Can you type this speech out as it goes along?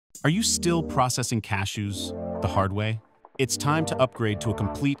Are you still processing cashews the hard way? It's time to upgrade to a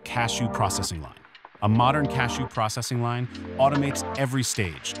complete cashew processing line. A modern cashew processing line automates every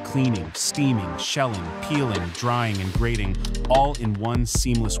stage: cleaning, steaming, shelling, peeling, drying, and grating, all in one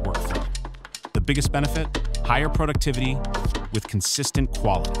seamless workflow. The biggest benefit? Higher productivity with consistent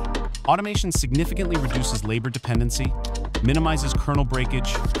quality. Automation significantly reduces labor dependency, minimizes kernel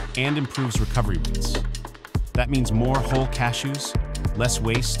breakage, and improves recovery rates. That means more whole cashews, less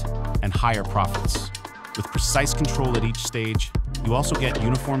waste, and higher profits. With precise control at each stage, you also get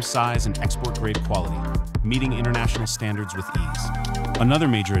uniform size and export-grade quality, meeting international standards with ease. Another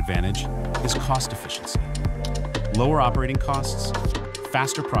major advantage is cost efficiency. Lower operating costs,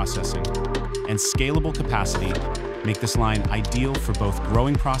 faster processing, and scalable capacity make this line ideal for both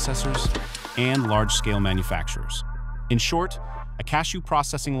growing processors and large-scale manufacturers. In short, a cashew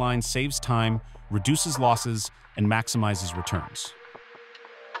processing line saves time, reduces losses, and maximizes returns.